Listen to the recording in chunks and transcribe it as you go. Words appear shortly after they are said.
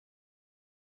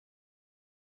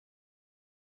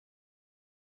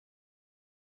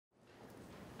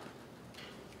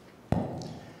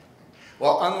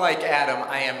Well, unlike Adam,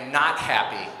 I am not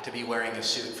happy to be wearing a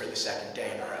suit for the second day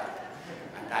in a row.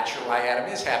 I'm not sure why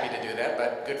Adam is happy to do that,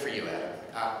 but good for you, Adam.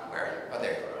 Where are you? Oh,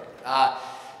 there you are.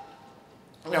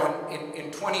 In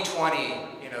 2020,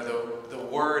 the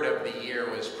word of the year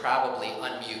was probably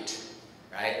unmute,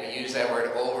 right? We use that word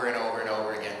over and over and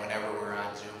over again whenever we're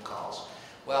on Zoom calls.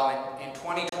 Well, in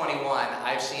 2021,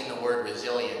 I've seen the word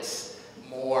resilience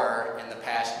more in the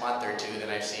past month or two than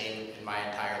I've seen in my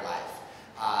entire life.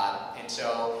 And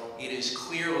so it is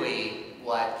clearly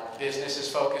what business is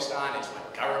focused on, it's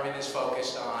what government is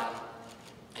focused on,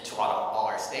 it's what all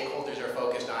our stakeholders are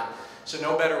focused on. So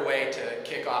no better way to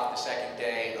kick off the second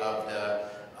day of the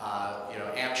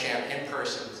AmCham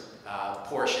in-person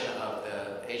portion of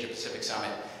the Asia Pacific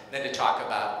Summit than to talk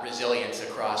about resilience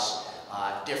across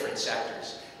different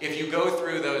sectors. If you go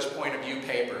through those point of view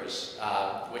papers,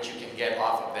 which you can get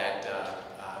off of that,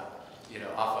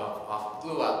 off of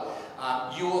Blue Up,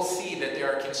 you will see that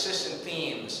there are consistent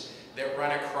themes that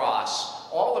run across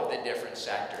all of the different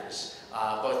sectors,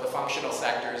 both the functional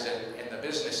sectors and the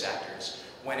business sectors,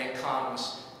 when it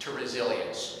comes to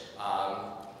resilience.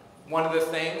 One of the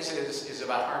things is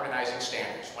about harmonizing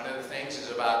standards. One of the things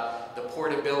is about the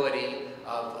portability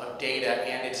of data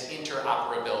and its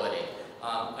interoperability.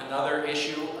 Another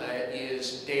issue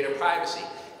is data privacy.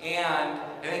 And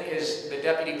I think, as the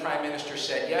Deputy Prime Minister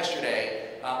said yesterday,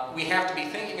 we have to be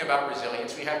thinking about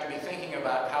resilience. We have to be thinking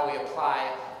about how we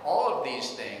apply all of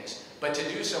these things, but to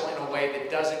do so in a way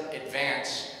that doesn't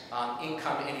advance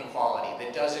income inequality,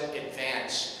 that doesn't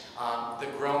advance the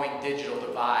growing digital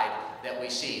divide that we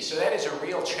see. So that is a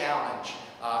real challenge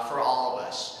for all of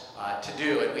us to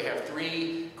do. And we have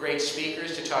three great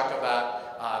speakers to talk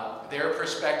about their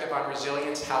perspective on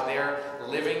resilience, how they're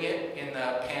living it in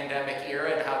the pandemic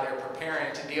era, and how they're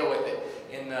preparing to deal with it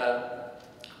in the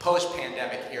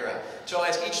post-pandemic era. So I'll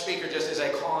ask each speaker, just as I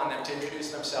call on them, to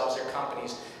introduce themselves, their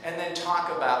companies, and then talk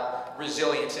about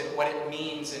resilience and what it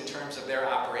means in terms of their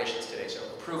operations today. So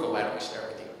Apurva, why don't we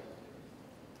start with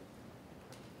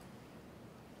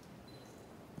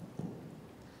you?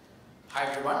 Hi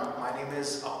everyone, my name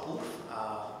is Apurva.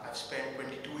 I've spent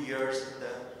 22 years in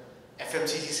the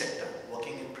FMCG sector,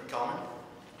 working in procurement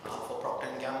for Procter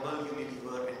 & Gamble,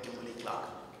 Unilever and Kimberly-Clark.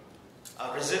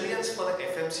 Resilience for the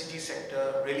FMCG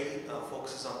sector really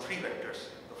focuses on three vectors.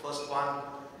 The first one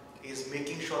is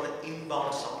making sure that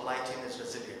inbound supply chain is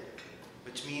resilient,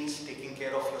 which means taking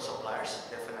care of your suppliers,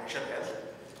 their financial health.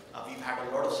 We've had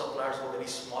a lot of suppliers who are very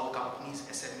small companies,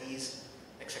 SMEs,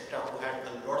 etc., who had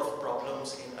a lot of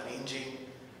problems in arranging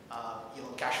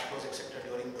cash flows, etc.,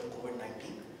 during the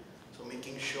COVID-19. So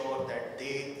making sure that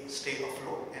they stay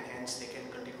afloat and hence they can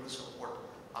continue to support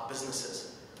our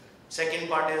businesses. Second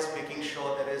part is making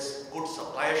sure there is good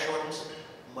supply assurance,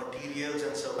 materials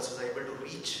and services are able to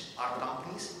reach our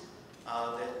companies.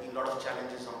 There have been a lot of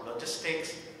challenges on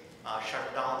logistics,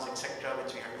 shutdowns, etc.,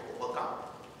 which we have to overcome.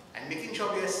 And making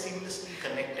sure we are seamlessly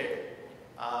connected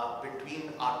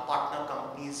between our partner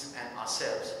companies and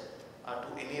ourselves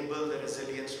to enable the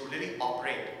resilience to really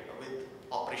operate with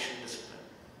operational discipline.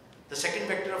 The second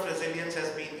vector of resilience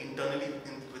has been internally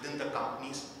within the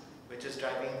companies, which is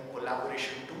driving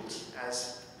collaboration tools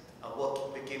as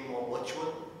work became more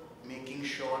virtual, making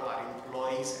sure our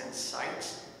employees and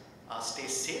sites stay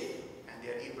safe and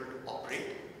they are able to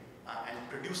operate and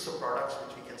produce the products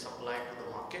which we can supply to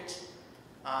the markets.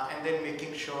 And then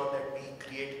making sure that we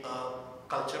create a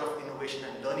culture of innovation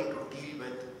and learning to deal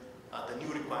with the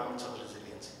new requirements of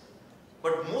resilience.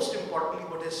 But most importantly,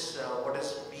 what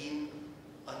has been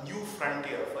a new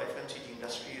frontier for FMCG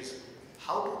industry is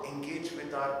how to engage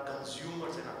with our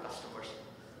consumers and our customers.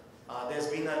 There's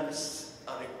been a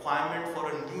requirement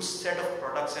for a new set of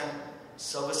products and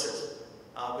services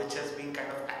which has been kind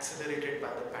of accelerated by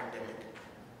the pandemic.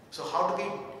 So how do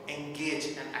we engage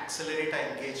and accelerate our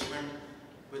engagement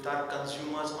with our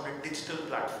consumers on a digital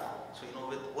platform? So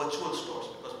with virtual stores,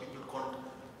 because people couldn't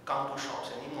come to shops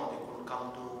anymore, they couldn't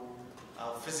come to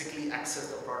physically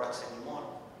access the products anymore.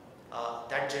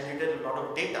 That generated a lot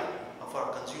of data for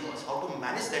our consumers. How to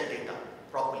manage that data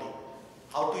properly?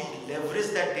 How to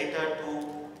leverage that data to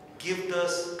give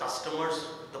the customers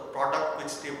the product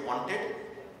which they wanted,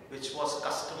 which was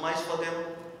customized for them,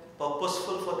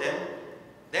 purposeful for them,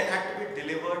 then had to be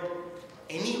delivered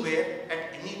anywhere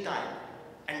at any time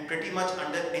and pretty much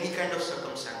under any kind of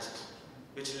circumstances,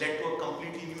 which led to a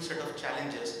completely new set of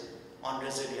challenges on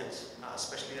resilience,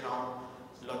 especially around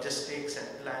logistics and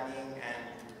planning and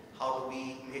how do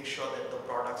we make sure that the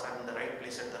products are in the right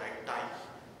place at the right time,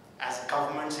 as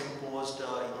governments imposed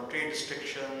trade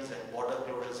restrictions and border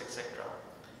closures, etc.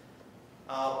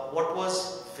 What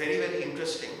was very, very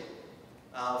interesting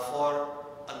for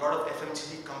a lot of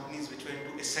FMCG companies which were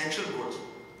into essential goods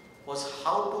was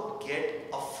how to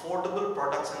get affordable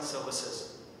products and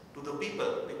services to the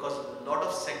people, because a lot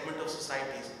of segment of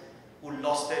societies who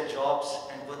lost their jobs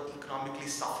and were economically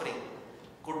suffering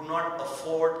could not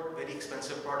afford very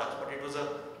expensive products, but it was a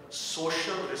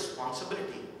social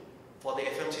responsibility for the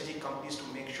FMCG companies to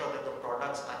make sure that the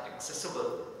products are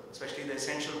accessible, especially the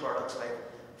essential products like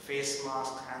face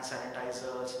masks, hand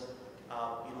sanitizers,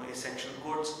 essential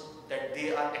goods, that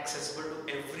they are accessible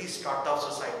to every strata of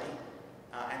society,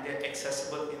 and they're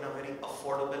accessible in a very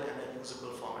affordable and a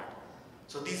usable format.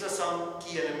 So these are some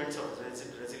key elements of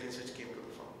resilience which came to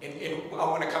the fore. I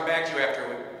want to come back to you after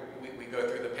we go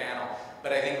through the panel,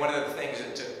 but I think one of the things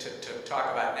to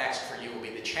talk about next for you will be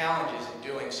the challenges in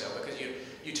doing so, because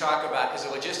you talk about, as a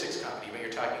logistics company, but you're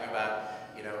talking about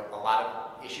a lot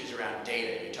of issues around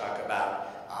data. You talk about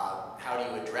how do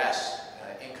you address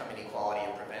income inequality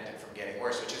and prevent it from getting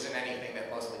worse, which isn't anything that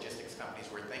most logistics companies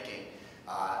were thinking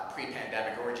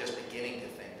pre-pandemic, or were just beginning to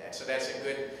think that. So that's a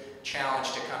good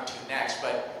challenge to come to next.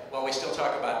 But while we still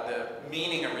talk about the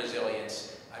meaning of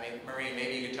resilience, I mean, Marie,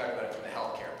 maybe you could talk about it from the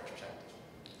healthcare perspective.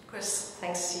 Of course,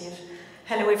 thanks, Steve.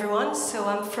 Hello, everyone. So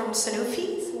I'm from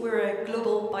Sanofi. We're a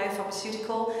global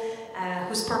biopharmaceutical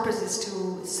whose purpose is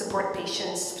to support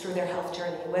patients through their health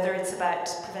journey, whether it's about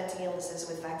preventing illnesses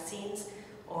with vaccines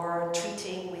or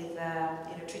treating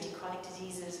chronic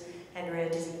diseases and rare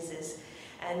diseases.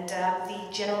 And the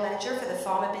general manager for the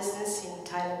pharma business in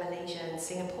Thailand, Malaysia, and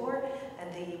Singapore,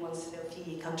 and the one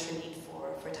Sanofi country lead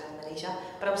for Thailand, Malaysia.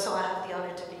 But also I have the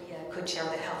honor to be co-chair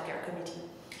of the healthcare committee.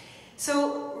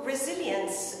 So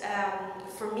resilience,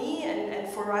 for me and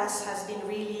for us, has been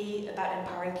really about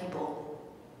empowering people.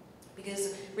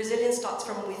 Because resilience starts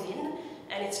from within,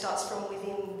 and it starts from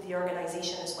within the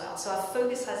organization as well. So our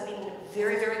focus has been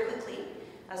very, very quickly,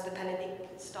 as the pandemic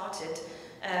started,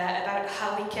 about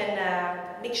how we can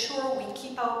make sure we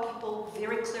keep our people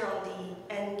very clear on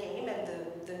the end game and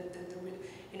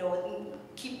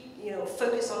keep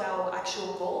focus on our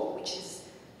actual goal, which is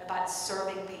about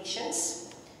serving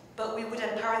patients. But we would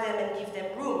empower them and give them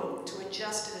room to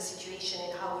adjust to the situation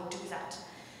and how we do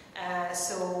that.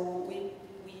 So we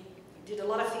did a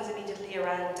lot of things immediately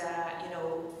around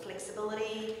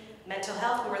flexibility, mental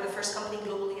health. We were the first company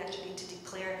globally actually to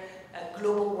declare a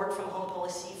global work from home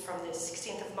policy from the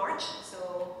 16th of March,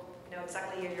 so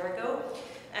exactly a year ago.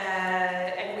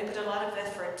 And we put a lot of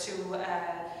effort to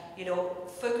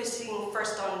focusing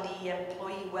first on the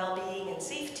employee well-being and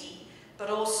safety, but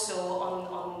also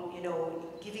on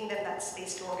giving them that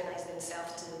space to organize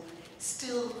themselves to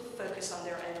still focus on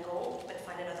their end goal, but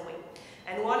find another way.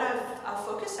 And one of our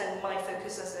focus, and my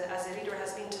focus as a leader,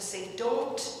 has been to say,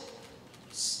 don't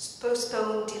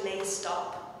postpone, delay,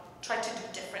 stop. Try to do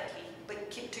differently, but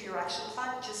keep to your action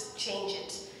plan, just change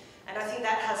it. And I think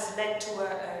that has led to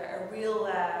a real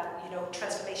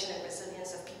transformation and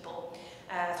resilience of people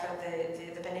throughout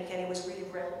the pandemic, and it was really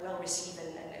well received,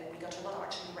 and we got a lot of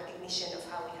actually recognition of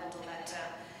how we handled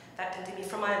that pandemic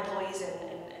from our employees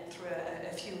and through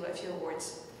a few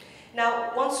awards.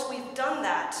 Now, once we've done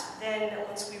that, then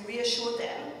once we reassured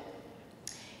them,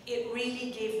 it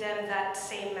really gave them that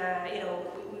same,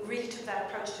 we really took that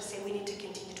approach to say we need to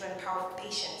continue to empower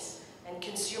patients and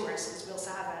consumers, because we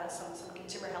also have some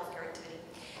consumer healthcare activity.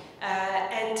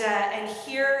 And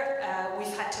here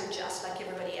we've had to adjust like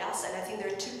everybody else, and I think there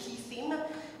are two key themes.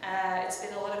 It's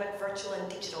been a lot about virtual and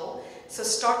digital. So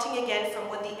starting again from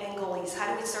what the end goal is,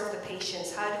 how do we serve the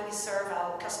patients? How do we serve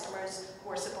our customers who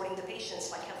are supporting the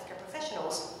patients, like healthcare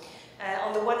professionals?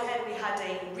 On the one hand, we had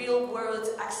a real-world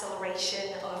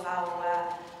acceleration of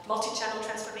our multi-channel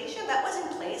transformation that was in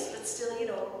place, but still,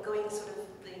 going sort of,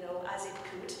 as it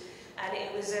could. And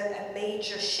it was a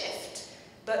major shift.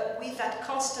 But with that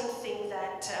constant thing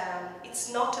that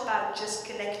it's not about just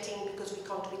connecting because we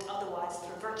can't do it otherwise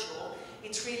through virtual.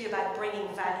 It's really about bringing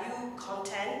value,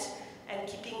 content, and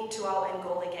keeping to our end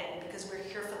goal again, because we're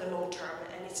here for the long term.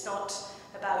 And it's not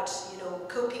about,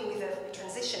 coping with a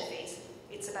transition phase.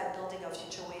 It's about building a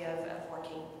future way of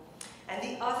working. And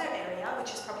the other area,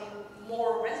 which is probably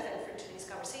more relevant for today's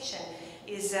conversation,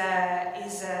 is that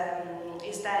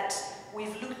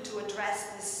we've looked to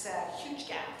address this huge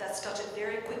gap that started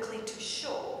very quickly to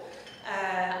show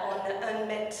on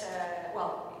unmet,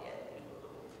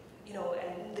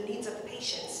 and the needs of the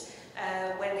patients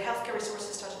when healthcare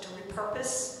resources started to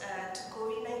repurpose to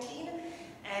COVID-19,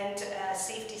 and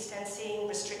safe distancing,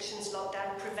 restrictions,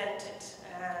 lockdown prevented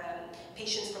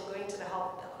patients from going to the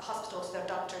hospital, to their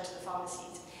doctor, to the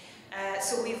pharmacies.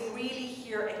 So we've really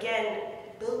here again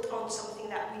built on something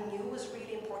that we knew was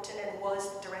really important and was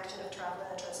the direction of travel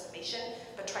and transformation,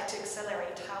 but tried to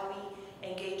accelerate how we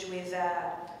engage with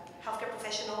healthcare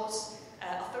professionals,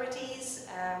 authorities,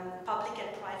 public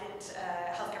and private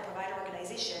healthcare provider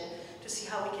organization to see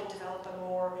how we can develop a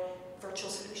more virtual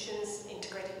solutions,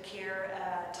 integrated care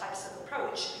types of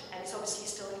approach. And it's obviously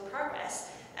still in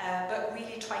progress, but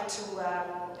really try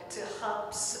to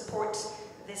help support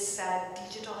this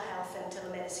digital health and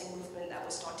telemedicine movement that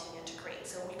was starting to create.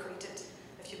 So we created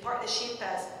a few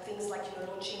partnerships, things like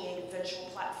launching a virtual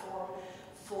platform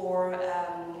for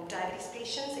diabetes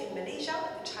patients in Malaysia,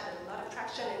 which had a lot of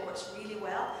traction and works really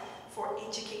well for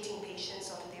educating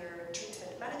patients on their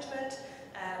treatment management,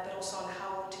 but also on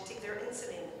how to take their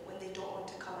insulin when they don't want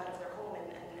to come out of their home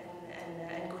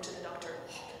and go to the doctor.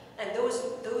 And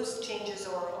those changes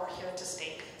are here to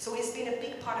stay. So it's been a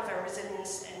big part of our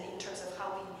resilience, and in terms of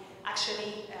how we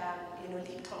actually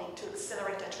leaped on it to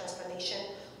accelerate that transformation,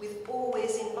 with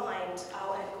always in mind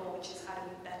our end goal, which is how do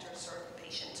we better serve the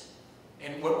patient.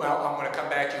 And well, I'm going to come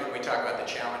back to you when we talk about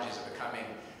the challenges of becoming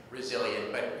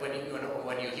resilient. But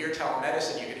when you hear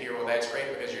telemedicine, you can hear, well, that's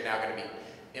great because you're now going to be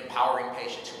empowering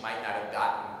patients who might not have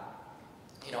gotten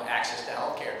access to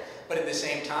healthcare. But at the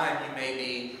same time, you may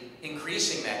be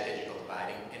increasing that digital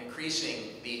divide,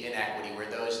 increasing the inequity where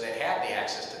those that have the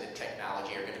access to the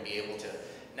technology are going to be able to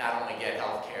not only get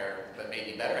healthcare, but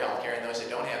maybe better healthcare, and those that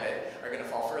don't have it are going to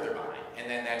fall further behind. And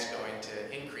then that's going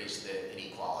to increase the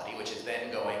inequality, which is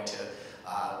then going to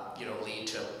lead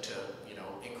to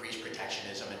increased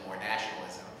protectionism and more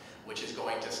nationalism, which is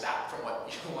going to stop from what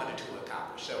you wanted to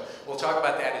accomplish. So we'll talk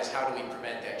about that as how do we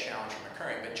prevent that challenge from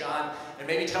occurring. But John, and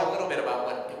maybe tell a little bit about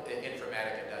what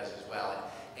Informatica does as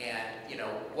well, and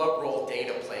what role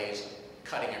data plays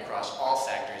cutting across all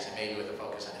sectors, and maybe with a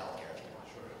focus on healthcare.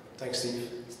 Sure. Thanks, Steve.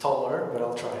 It's a tall order, but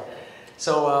I'll try.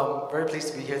 So very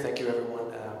pleased to be here. Thank you,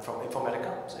 everyone, from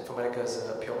Informatica. So Informatica is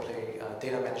a pure play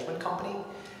data management company.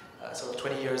 So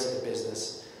 20 years in the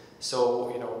business.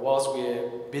 So whilst we're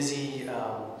busy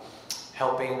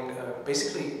helping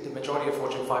basically the majority of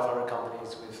Fortune 500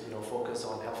 companies with focus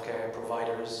on healthcare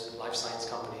providers, life science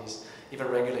companies, even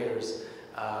regulators,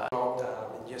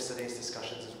 in yesterday's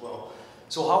discussions as well.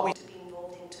 So how we to be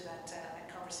involved into that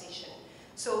conversation.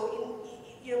 So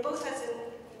both as in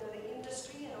the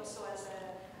industry and also as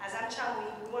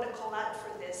AmCham, we want to call out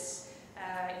for this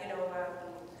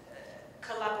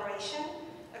collaboration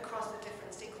across the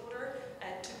different stakeholders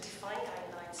to define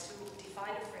guidelines, to define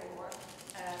a framework,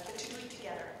 but to do it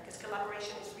together, because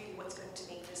collaboration is really what's going to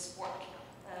make this work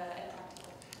and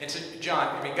practical. And so,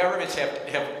 John, governments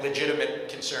have legitimate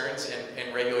concerns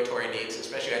and regulatory needs,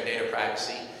 especially on data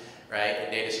privacy, right,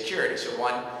 and data security. So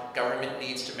one, government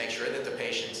needs to make sure that the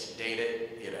patient's data,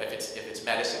 if it's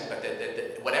medicine, but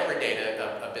that whatever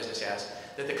data a business has,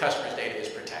 that the customer's data is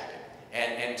protected.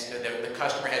 And so the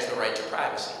customer has the right to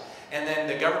privacy. And then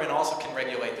the government also can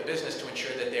regulate the business to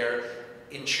ensure that they're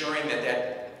ensuring that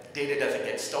that data doesn't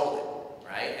get stolen,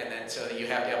 right? And then so that you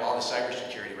have to have all the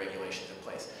cybersecurity regulations in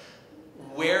place.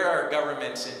 Where are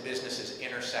governments and businesses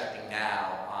intersecting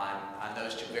now on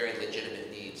those two very legitimate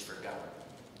needs for government?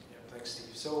 Yeah, thanks,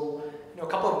 Steve. So, a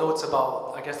couple of notes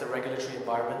about, I guess, the regulatory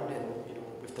environment and,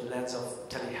 with the lens of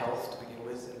telehealth to begin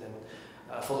with, and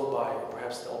then followed by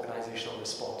perhaps the organizational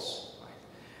response.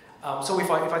 So if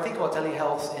I think about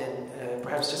telehealth and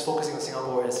perhaps just focusing on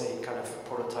Singapore as a kind of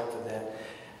prototype for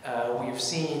that, we've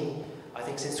seen, I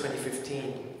think since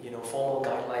 2015, formal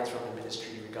guidelines from the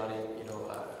ministry regarding,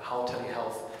 how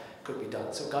telehealth could be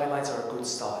done. So guidelines are a good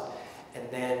start. And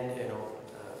then,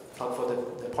 plug for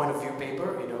the point of view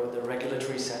paper, the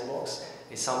regulatory sandbox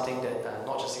is something that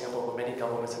not just Singapore, but many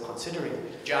governments are considering.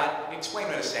 John, explain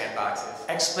what a sandbox is.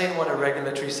 Explain what a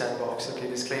regulatory sandbox. Okay,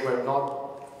 disclaimer, not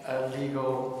a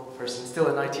legal person, still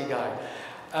an IT guy.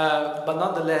 But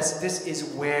nonetheless, this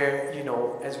is where,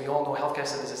 as we all know, healthcare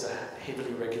services are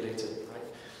heavily regulated,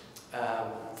 right,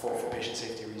 for patient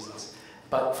safety reasons.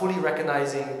 But fully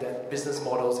recognizing that business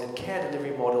models and care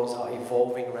delivery models are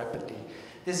evolving rapidly.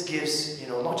 This gives,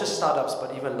 not just startups,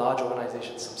 but even large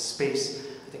organizations some space.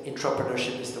 I think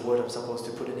intrapreneurship is the word I'm supposed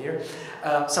to put in here.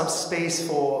 Some space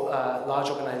for large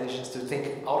organizations to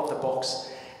think out of the box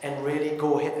and really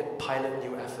go ahead and pilot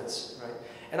new efforts, right?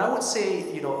 And I would say,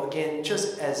 again,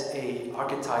 just as a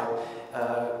archetype,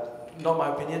 not my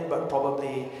opinion, but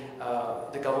probably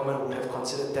the government would have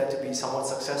considered that to be somewhat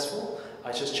successful.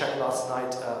 I just checked last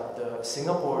night, the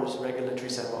Singapore's regulatory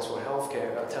sandbox for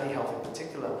healthcare, telehealth in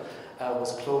particular,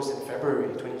 was closed in February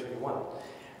 2021,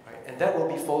 right? And that will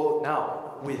be followed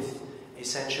now with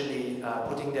essentially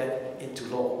putting that into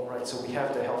law, right? So we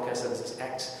have the Healthcare Services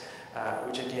Act,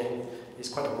 which again is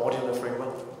quite a modular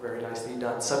framework, very nicely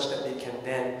done, such that they can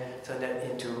then turn that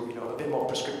into a bit more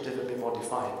prescriptive, a bit more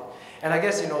defined. And I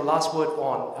guess last word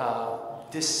on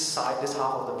this half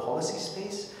of the policy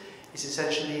space is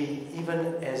essentially,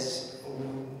 even as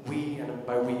we, and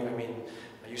by we I mean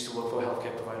I used to work for a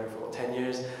healthcare provider for 10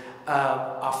 years,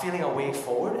 are feeling a way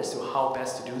forward as to how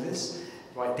best to do this.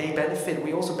 Right? They benefit,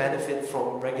 we also benefit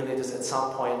from regulators at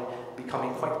some point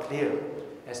becoming quite clear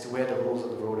as to where the rules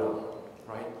of the road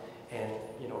are, right? And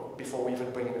before we even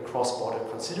bring in the cross-border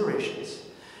considerations.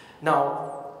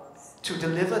 Now, to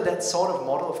deliver that sort of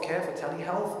model of care for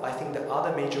telehealth, I think the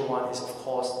other major one is, of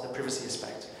course, the privacy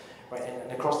aspect, right?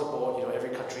 And across the board, every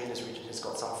country in this region has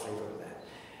got some flavor of that.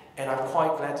 And I'm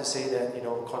quite glad to say that,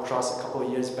 contrast a couple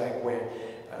of years back where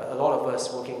a lot of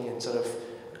us working in sort of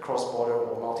cross-border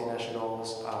or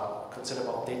multinationals are concerned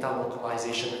about data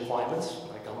localization requirements,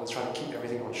 like government's trying to keep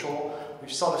everything on shore.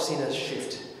 We've sort of seen a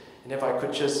shift. And if I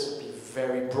could just be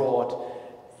very broad,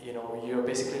 you're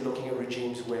basically looking at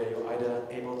regimes where you're either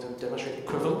able to demonstrate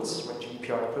equivalence, right,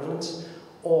 GDPR equivalence,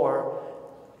 or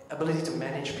ability to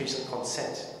manage patient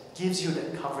consent. Gives you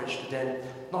that coverage to then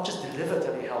not just deliver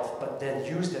telehealth, but then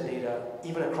use the data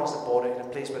even across the border in a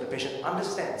place where the patient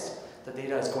understands the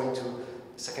data is going to the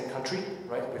second country,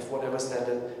 right, with whatever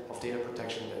standard of data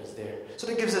protection that is there. So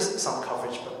that gives us some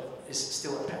coverage, but it's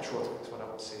still a patchwork, is what I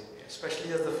would say.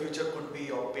 Especially as the future could be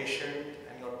your patient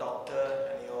and your doctor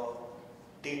and your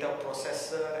data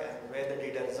processor and where the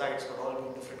data resides could all be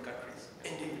in different countries.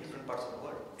 Indeed. Different parts of the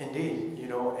world. Indeed,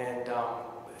 and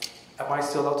am I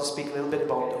still allowed to speak a little bit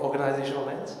about the organizational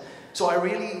lens? So I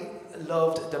really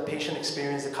loved the patient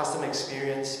experience, the customer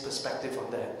experience perspective on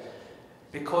that.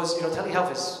 Because, telehealth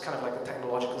is kind of like a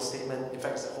technological statement. In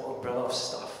fact, it's a whole umbrella of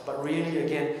stuff. But really,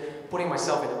 again, putting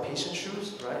myself in the patient's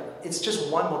shoes, right? It's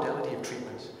just one modality of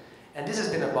treatment. And this has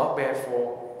been a bugbear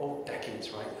for decades,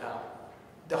 right?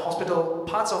 The hospital,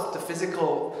 parts of the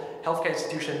physical healthcare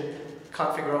institution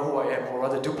can't figure out who I am, or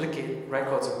rather duplicate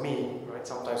records of me, right?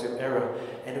 Sometimes with error.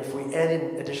 And if we add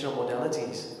in additional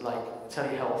modalities like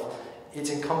telehealth, it's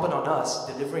incumbent on us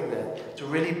delivering that to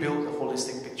really build a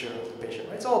holistic picture of the patient.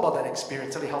 Right? It's all about that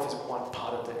experience. Telehealth is one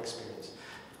part of that experience.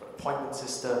 We've got appointment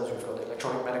systems, we've got the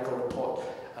electronic medical report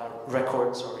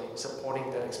records supporting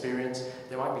that experience.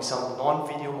 There might be some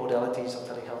non-video modalities of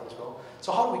telehealth as well.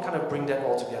 So how do we kind of bring that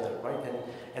all together, right?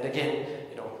 And again,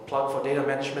 plug for data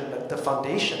management, but the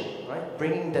foundation, right?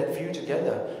 Bringing that view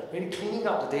together, really cleaning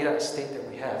up the data estate that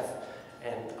we have.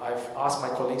 And I've asked my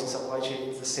colleagues in supply chain,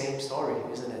 it's the same story,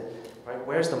 isn't it? Right?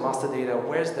 Where's the master data?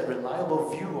 Where's the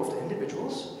reliable view of the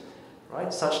individuals,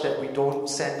 right? Such that we don't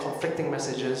send conflicting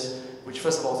messages, which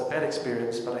first of all is a bad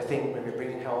experience, but I think when we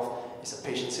bring in health, it's a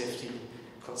patient safety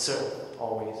concern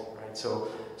always, right? So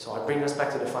I bring us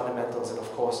back to the fundamentals, and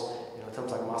of course,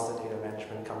 terms like master data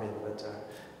management come in, but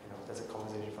that's a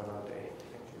conversation for another day.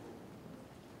 Thank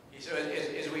you. So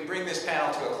as we bring this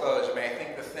panel to a close, I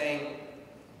think the thing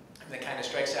that kind of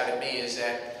strikes out at me is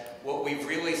that what we've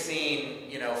really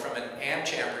seen, from an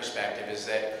AmCham perspective is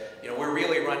that, we're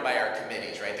really run by our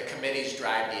committees, right? The committees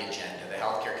drive the agenda. The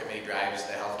healthcare committee drives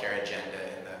the healthcare agenda,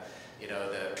 and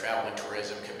the travel and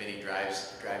tourism committee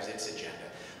drives its agenda.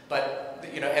 But,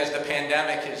 as the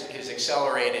pandemic has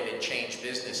accelerated and changed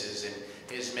businesses and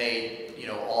has made,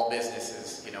 all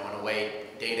businesses, in a way,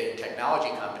 data and technology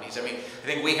companies, I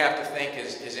think we have to think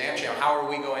as AmCham, how are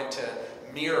we going to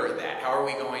mirror that? How are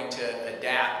we going to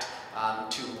adapt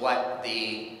to what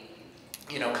the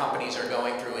companies are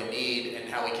going through and need, and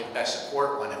how we can best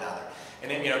support one another?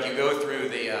 And then, if you go through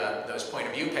those point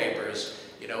of view papers,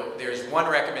 there's one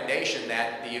recommendation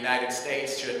that the United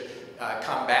States should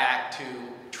come back to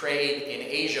trade in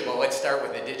Asia, but let's start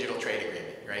with the digital trade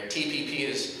agreement, right? TPP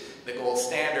is the gold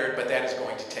standard, but that is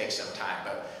going to take some time.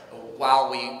 But while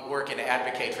we work and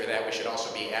advocate for that, we should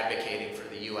also be advocating for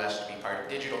the U.S. to be part of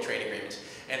digital trade agreements,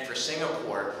 and for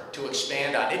Singapore to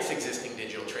expand on its existing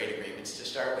digital trade agreements, to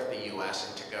start with the U.S.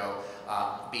 and to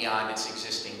go beyond its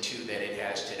existing two that it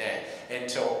has today. And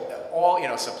so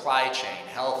all, supply chain,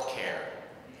 healthcare,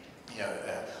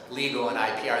 legal and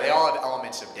IPR, they all have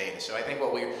elements of data. So I think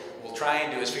what we'll try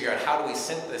and do is figure out how do we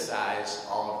synthesize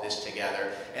all of this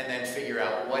together, and then figure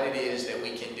out what it is that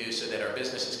we can do so that our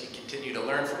businesses can continue to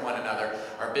learn from one another,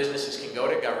 our businesses can go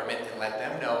to government and let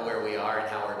them know where we are and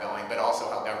how we're going, but also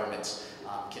how governments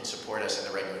can support us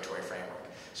in the regulatory framework.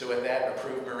 So with that,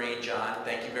 Apurva, Marine, John,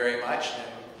 thank you very much, and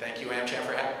thank you, AmCham,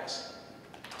 for having us.